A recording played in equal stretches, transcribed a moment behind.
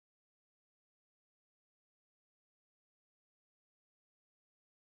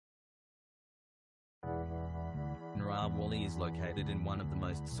Narrawallee is located in one of the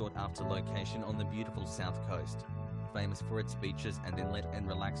most sought-after locations on the beautiful south coast, famous for its beaches and inlet and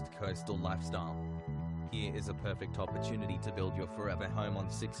relaxed coastal lifestyle. Here is a perfect opportunity to build your forever home on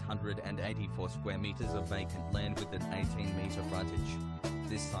 684 square meters of vacant land with an 18-meter frontage.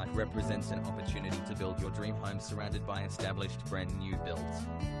 This site represents an opportunity to build your dream home surrounded by established brand new builds.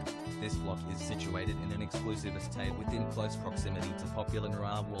 This block is situated in an exclusive estate within close proximity to popular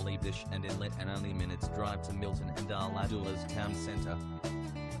Narrawallee beach and inlet and only minutes drive to Milton Ulladulla's town centre.